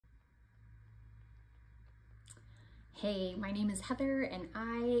Hey, my name is Heather and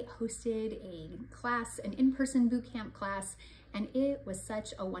I hosted a class, an in-person boot camp class, and it was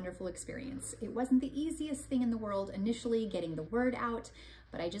such a wonderful experience. It wasn't the easiest thing in the world initially getting the word out,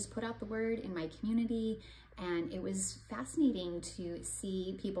 but I just put out the word in my community and it was fascinating to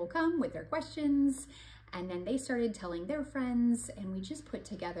see people come with their questions, and then they started telling their friends, and we just put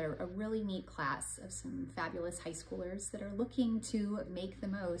together a really neat class of some fabulous high schoolers that are looking to make the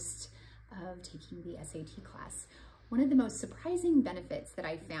most of taking the SAT class. One of the most surprising benefits that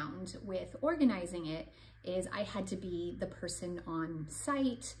I found with organizing it is I had to be the person on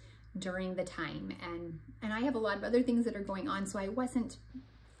site during the time, and I have a lot of other things that are going on, so I wasn't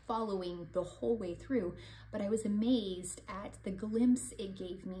following the whole way through, but I was amazed at the glimpse it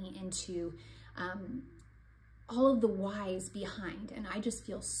gave me into all of the whys behind, and I just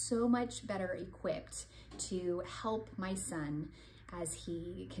feel so much better equipped to help my son as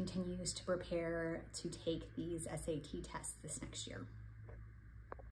he continues to prepare to take these SAT tests this next year.